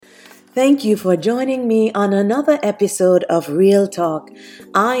Thank you for joining me on another episode of Real Talk.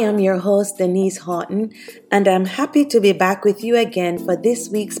 I am your host, Denise Horton, and I'm happy to be back with you again for this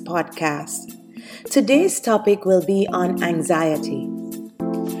week's podcast. Today's topic will be on anxiety.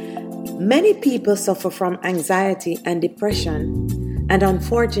 Many people suffer from anxiety and depression, and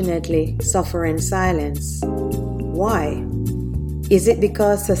unfortunately suffer in silence. Why? Is it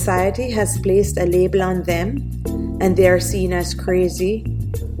because society has placed a label on them and they are seen as crazy,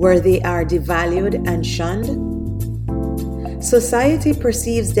 where they are devalued and shunned? Society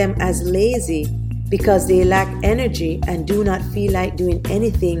perceives them as lazy because they lack energy and do not feel like doing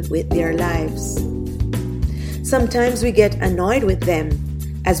anything with their lives. Sometimes we get annoyed with them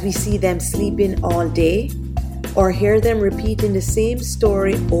as we see them sleeping all day or hear them repeating the same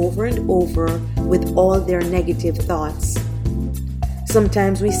story over and over with all their negative thoughts.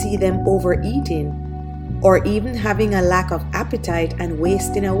 Sometimes we see them overeating or even having a lack of appetite and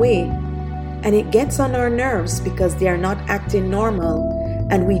wasting away. And it gets on our nerves because they are not acting normal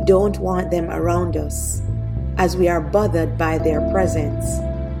and we don't want them around us, as we are bothered by their presence.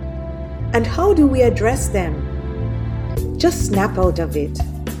 And how do we address them? Just snap out of it.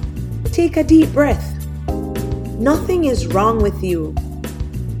 Take a deep breath. Nothing is wrong with you.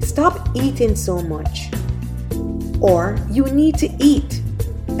 Stop eating so much. Or you need to eat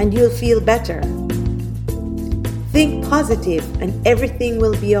and you'll feel better. Think positive and everything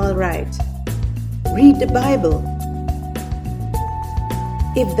will be all right. Read the Bible.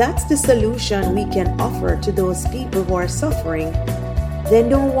 If that's the solution we can offer to those people who are suffering, then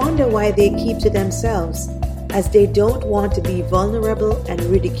don't wonder why they keep to themselves, as they don't want to be vulnerable and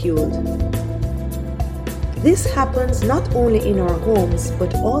ridiculed. This happens not only in our homes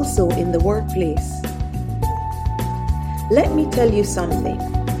but also in the workplace. Let me tell you something.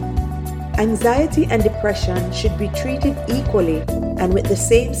 Anxiety and depression should be treated equally and with the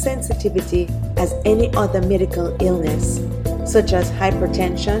same sensitivity as any other medical illness, such as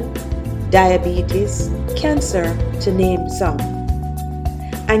hypertension, diabetes, cancer, to name some.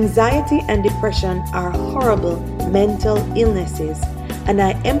 Anxiety and depression are horrible mental illnesses, and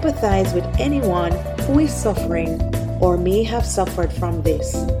I empathize with anyone who is suffering or may have suffered from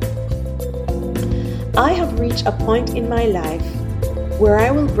this. I have reached a point in my life where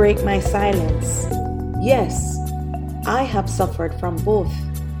I will break my silence. Yes, I have suffered from both.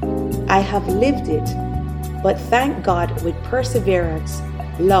 I have lived it, but thank God with perseverance,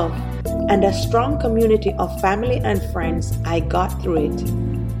 love, and a strong community of family and friends, I got through it.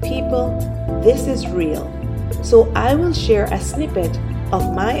 People, this is real. So I will share a snippet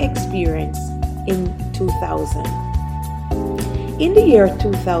of my experience in 2000. In the year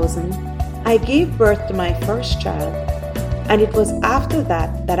 2000, I gave birth to my first child. And it was after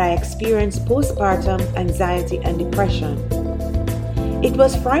that I experienced postpartum anxiety and depression. It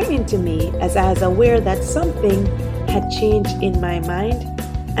was frightening to me as I was aware that something had changed in my mind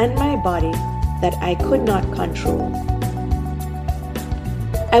and my body that I could not control.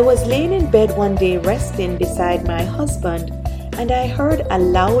 I was laying in bed one day resting beside my husband and I heard a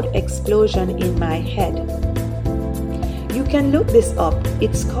loud explosion in my head. You can look this up.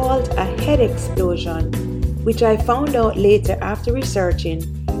 It's called a head explosion, which I found out later after researching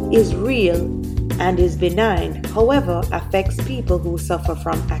is real and is benign, however, affects people who suffer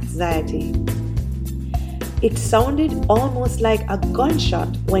from anxiety. It sounded almost like a gunshot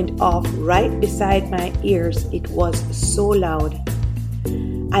went off right beside my ears. It was so loud.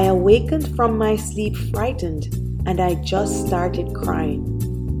 I awakened from my sleep frightened and I just started crying.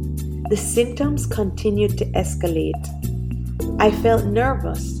 The symptoms continued to escalate. I felt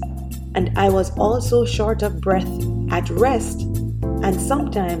nervous. And I was also short of breath at rest and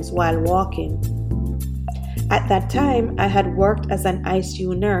sometimes while walking. At that time, I had worked as an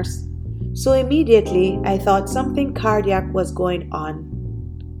ICU nurse, so immediately I thought something cardiac was going on.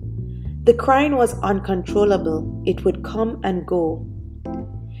 The crying was uncontrollable. It would come and go.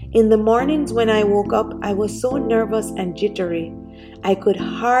 In the mornings when I woke up, I was so nervous and jittery, I could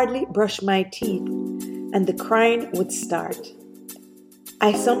hardly brush my teeth, and the crying would start.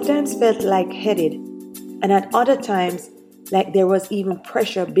 I sometimes felt lightheaded, and at other times, like there was even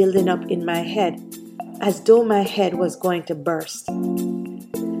pressure building up in my head, as though my head was going to burst.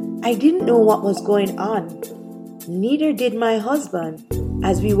 I didn't know what was going on. Neither did my husband,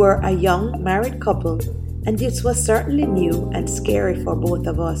 as we were a young married couple, and this was certainly new and scary for both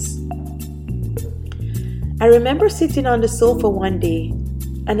of us. I remember sitting on the sofa one day,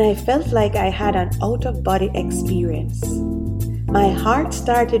 and I felt like I had an out-of-body experience. My heart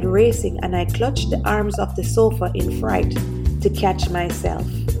started racing and I clutched the arms of the sofa in fright to catch myself.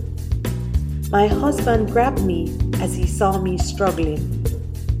 My husband grabbed me as he saw me struggling.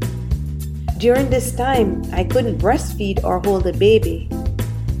 During this time, I couldn't breastfeed or hold a baby.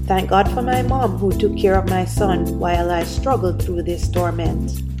 Thank God for my mom who took care of my son while I struggled through this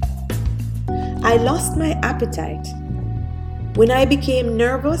torment. I lost my appetite. When I became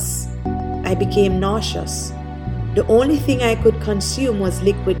nervous, I became nauseous. The only thing I could consume was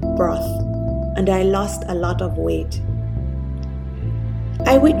liquid broth, and I lost a lot of weight.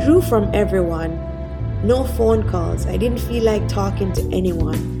 I withdrew from everyone. No phone calls. I didn't feel like talking to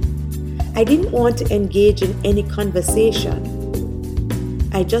anyone. I didn't want to engage in any conversation.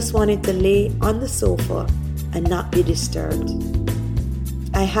 I just wanted to lay on the sofa and not be disturbed.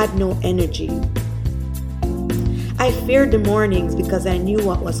 I had no energy. I feared the mornings because I knew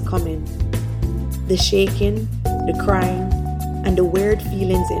what was coming. The shaking, the crying, and the weird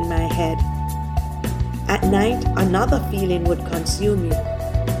feelings in my head. At night, another feeling would consume me.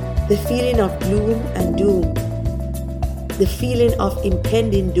 The feeling of gloom and doom. The feeling of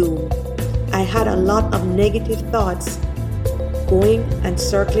impending doom. I had a lot of negative thoughts going and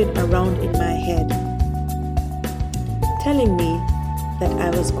circling around in my head, telling me that I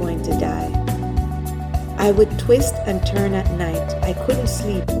was going to die. I would twist and turn at night. I couldn't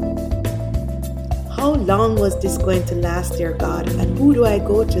sleep. How long was this going to last, dear God? And who do I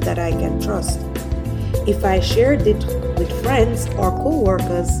go to that I can trust? If I shared it with friends or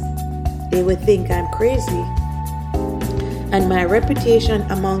co-workers, they would think I'm crazy. And my reputation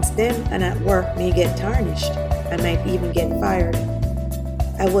amongst them and at work may get tarnished. I might even get fired.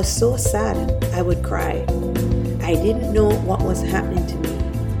 I was so sad, I would cry. I didn't know what was happening to me.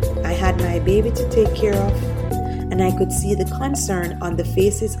 I had my baby to take care of, and I could see the concern on the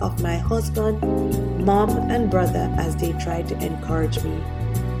faces of my husband, mom, and brother as they tried to encourage me.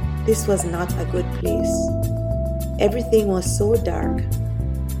 This was not a good place. Everything was so dark.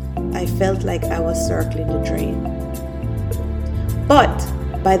 I felt like I was circling the drain. But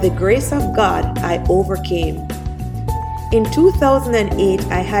by the grace of God, I overcame. In 2008,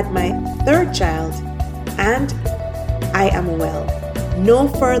 I had my third child, and I am well. No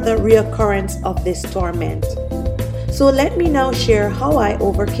further reoccurrence of this torment. So let me now share how I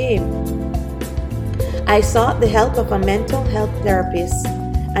overcame. I sought the help of a mental health therapist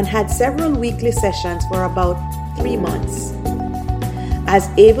and had several weekly sessions for about 3 months. I was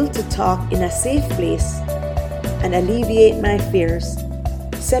able to talk in a safe place and alleviate my fears,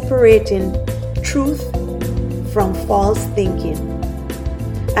 separating truth from false thinking.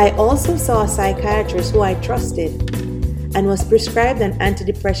 I also saw a psychiatrist who I trusted and was prescribed an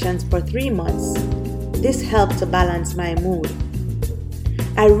antidepressant for 3 months. This helped to balance my mood.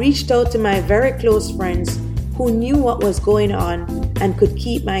 I reached out to my very close friends who knew what was going on and could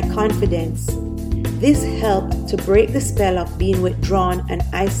keep my confidence. This helped to break the spell of being withdrawn and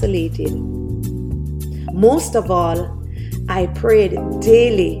isolated. Most of all, I prayed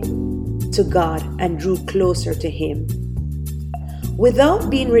daily to God and drew closer to Him. Without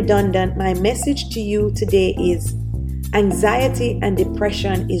being redundant, my message to you today is anxiety and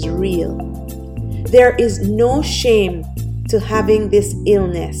depression is real. There is no shame to having this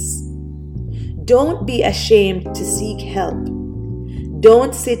illness. Don't be ashamed to seek help.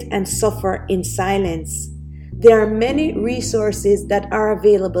 Don't sit and suffer in silence. There are many resources that are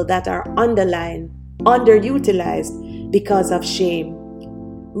available that are underutilized because of shame.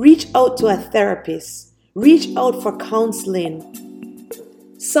 Reach out to a therapist. Reach out for counseling.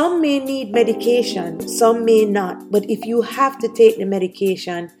 Some may need medication, some may not. But if you have to take the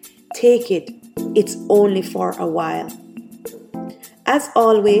medication, take it. It's only for a while. As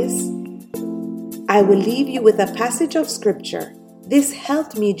always, I will leave you with a passage of scripture. This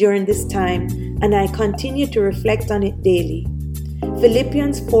helped me during this time, and I continue to reflect on it daily.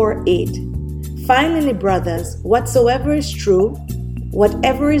 Philippians 4:8. Finally, brothers, whatsoever is true,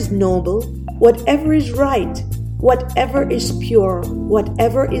 whatever is noble, whatever is right, whatever is pure,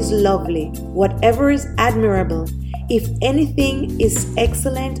 whatever is lovely, whatever is admirable, if anything is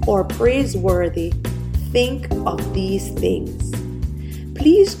excellent or praiseworthy, think of these things.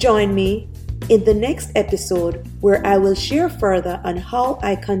 Please join me in the next episode where I will share further on how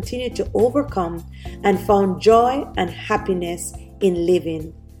I continue to overcome and found joy and happiness in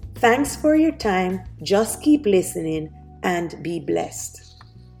living. Thanks for your time. Just keep listening and be blessed.